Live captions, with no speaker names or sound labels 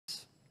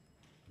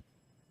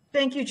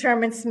Thank you,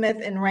 Chairman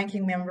Smith and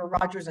Ranking Member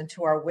Rogers, and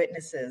to our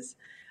witnesses.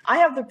 I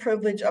have the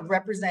privilege of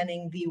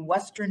representing the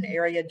Western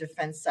Area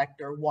Defense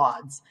Sector,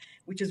 WADS,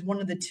 which is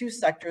one of the two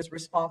sectors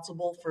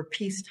responsible for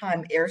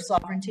peacetime air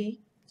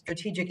sovereignty,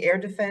 strategic air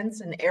defense,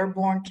 and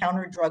airborne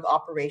counter-drug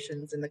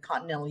operations in the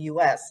continental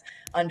U.S.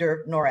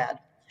 under NORAD.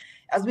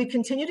 As we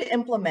continue to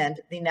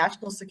implement the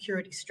national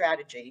security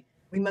strategy,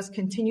 we must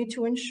continue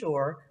to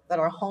ensure that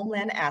our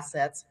homeland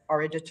assets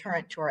are a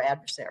deterrent to our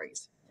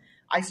adversaries.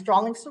 I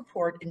strongly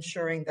support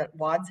ensuring that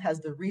WADS has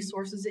the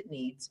resources it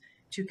needs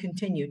to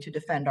continue to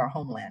defend our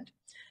homeland.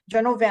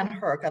 General Van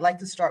Herk, I'd like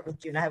to start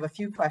with you, and I have a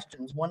few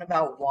questions, one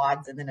about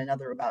WADS and then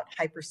another about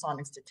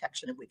hypersonics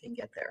detection, if we can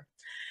get there.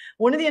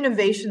 One of the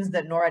innovations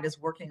that NORAD is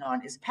working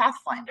on is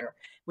Pathfinder,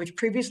 which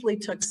previously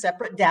took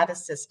separate data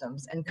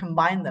systems and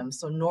combined them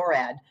so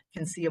NORAD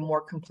can see a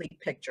more complete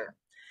picture.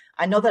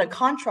 I know that a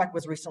contract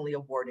was recently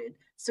awarded,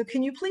 so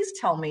can you please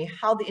tell me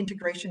how the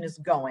integration is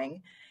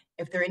going,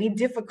 if there are any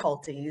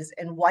difficulties,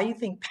 and why you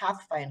think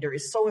Pathfinder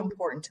is so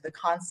important to the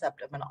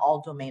concept of an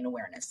all-domain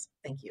awareness?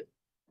 Thank you.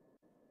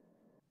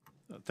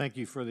 Thank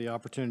you for the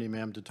opportunity,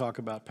 ma'am, to talk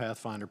about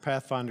Pathfinder.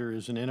 Pathfinder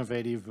is an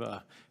innovative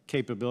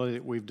capability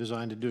that we've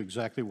designed to do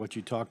exactly what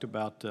you talked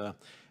about,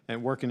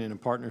 and working in a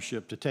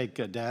partnership to take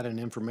data and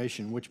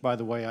information, which, by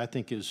the way, I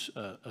think is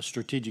a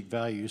strategic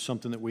value,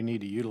 something that we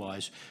need to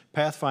utilize.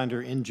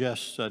 Pathfinder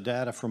ingests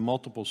data from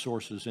multiple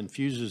sources,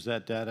 infuses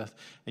that data,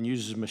 and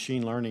uses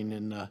machine learning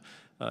and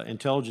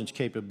intelligence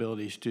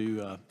capabilities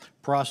to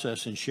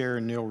process and share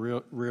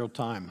in real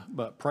time.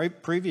 But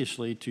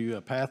previously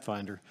to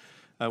Pathfinder,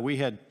 we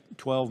had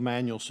 12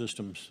 manual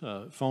systems,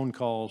 phone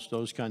calls,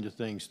 those kinds of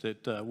things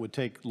that would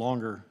take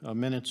longer,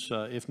 minutes,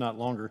 if not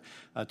longer.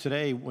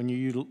 Today, when you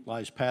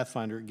utilize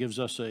Pathfinder, it gives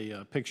us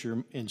a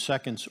picture in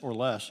seconds or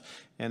less,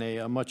 and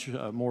a much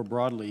more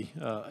broadly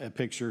a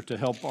picture to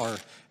help our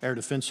air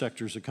defense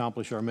sectors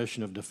accomplish our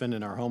mission of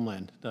defending our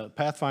homeland.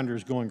 Pathfinder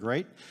is going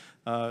great.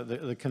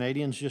 The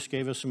Canadians just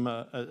gave us some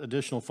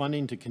additional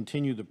funding to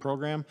continue the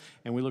program,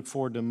 and we look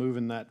forward to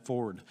moving that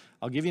forward.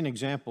 I'll give you an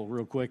example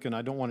real quick, and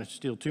I don't want to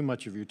steal too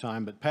much of your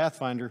time, but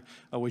Pathfinder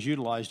was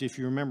utilized, if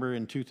you remember,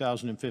 in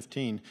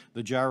 2015,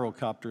 the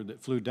gyrocopter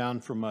that flew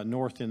down from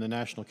north in the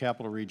National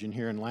Capital Region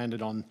here and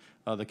landed on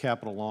the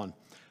Capitol lawn.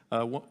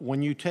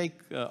 When you take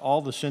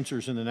all the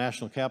sensors in the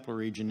National Capital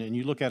Region and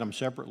you look at them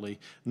separately,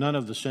 none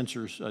of the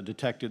sensors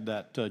detected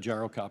that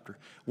gyrocopter.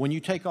 When you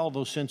take all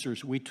those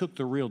sensors, we took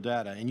the real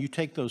data, and you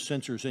take those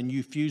sensors and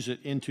you fuse it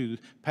into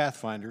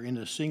Pathfinder in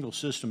a single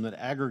system that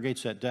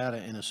aggregates that data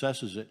and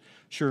assesses it.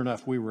 Sure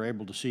enough, we were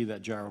able to see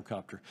that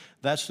gyrocopter.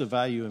 That's the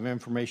value of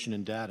information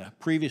and data.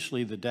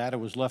 Previously, the data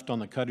was left on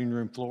the cutting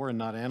room floor and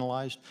not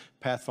analyzed.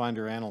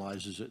 Pathfinder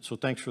analyzes it. So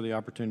thanks for the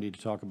opportunity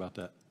to talk about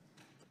that.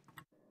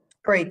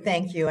 Great,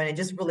 thank you. And it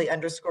just really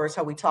underscores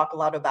how we talk a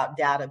lot about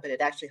data, but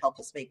it actually helps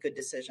us make good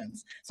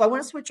decisions. So I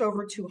want to switch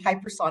over to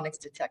hypersonics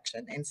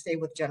detection and stay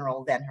with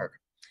General Van Herk.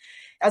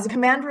 As a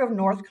commander of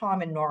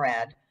NORTHCOM and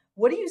NORAD,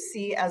 what do you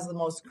see as the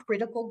most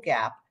critical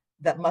gap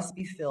that must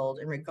be filled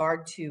in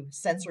regard to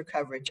sensor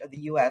coverage of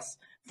the U.S.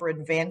 for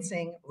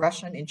advancing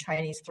Russian and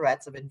Chinese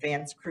threats of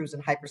advanced cruise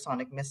and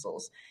hypersonic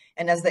missiles?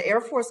 And as the Air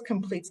Force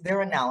completes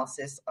their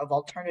analysis of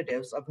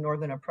alternatives of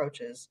northern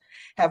approaches,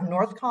 have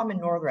NORTHCOM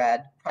and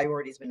NORAD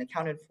priorities been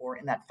accounted for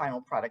in that final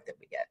product that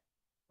we get?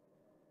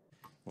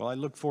 Well, I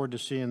look forward to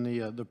seeing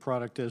the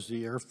product as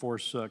the Air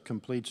Force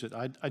completes it.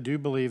 I do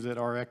believe that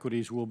our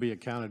equities will be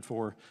accounted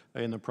for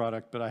in the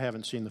product, but I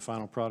haven't seen the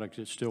final product.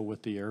 It's still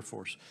with the Air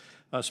Force.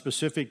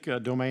 Specific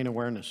domain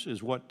awareness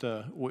is what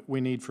we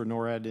need for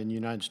NORAD and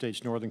United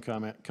States Northern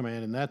Command,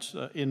 and that's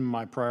in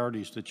my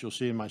priorities that you'll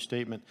see in my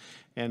statement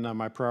and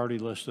my priority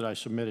list that I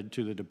submitted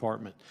to the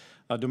department.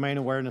 Domain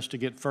awareness to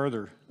get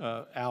further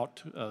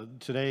out.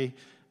 Today,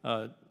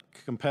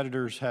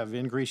 competitors have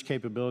increased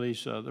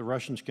capabilities. The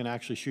Russians can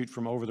actually shoot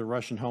from over the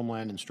Russian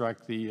homeland and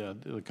strike the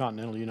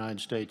continental United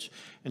States.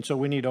 And so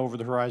we need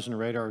over-the-horizon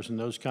radars and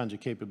those kinds of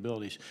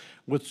capabilities.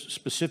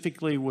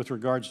 Specifically with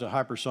regards to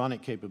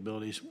hypersonic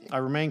capabilities, I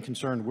remain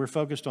concerned. We're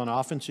focused on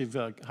offensive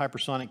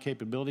hypersonic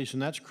capabilities,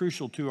 and that's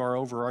crucial to our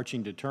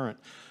overarching deterrent.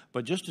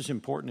 But just as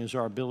important is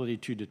our ability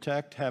to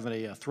detect,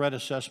 having a threat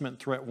assessment,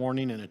 threat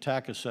warning, and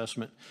attack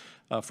assessment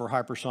for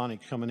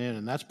hypersonics coming in,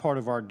 and that's part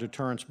of our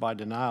deterrence by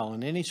denial.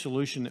 And any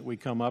solution that we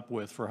come up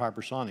with for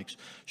hypersonics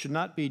should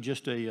not be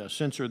just a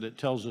sensor that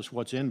tells us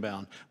what's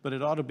inbound, but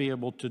it ought to be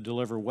able to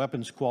deliver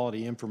weapons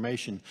quality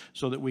information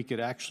so that we could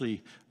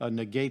actually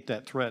negate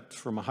that threat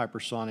from a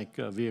hypersonic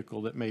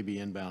vehicle that may be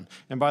inbound.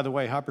 And by the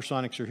way,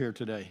 hypersonics are here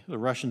today. The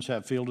Russians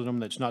have fielded them.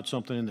 That's not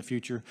something in the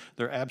future.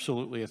 They're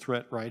absolutely a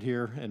threat right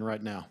here and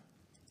right now.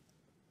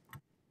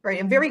 Right,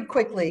 and very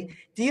quickly,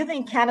 do you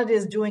think Canada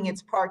is doing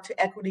its part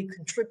to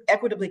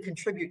equitably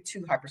contribute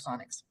to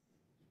hypersonics?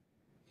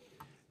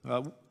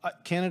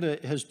 Canada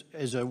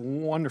is a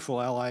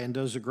wonderful ally and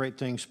does a great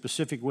thing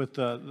specific with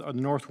the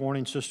North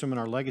Warning System and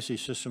our legacy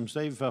systems.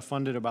 They've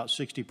funded about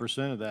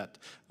 60% of that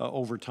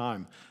over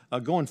time.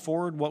 Going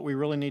forward, what we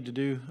really need to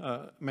do,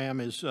 ma'am,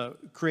 is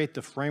create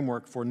the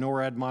framework for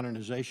NORAD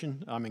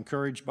modernization. I'm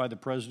encouraged by the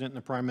President and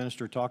the Prime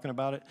Minister talking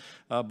about it,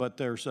 but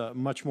there's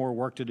much more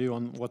work to do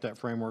on what that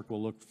framework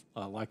will look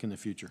like in the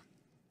future.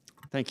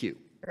 Thank you.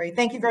 Great.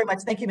 Thank you very much.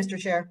 Thank you, Mr.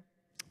 Chair.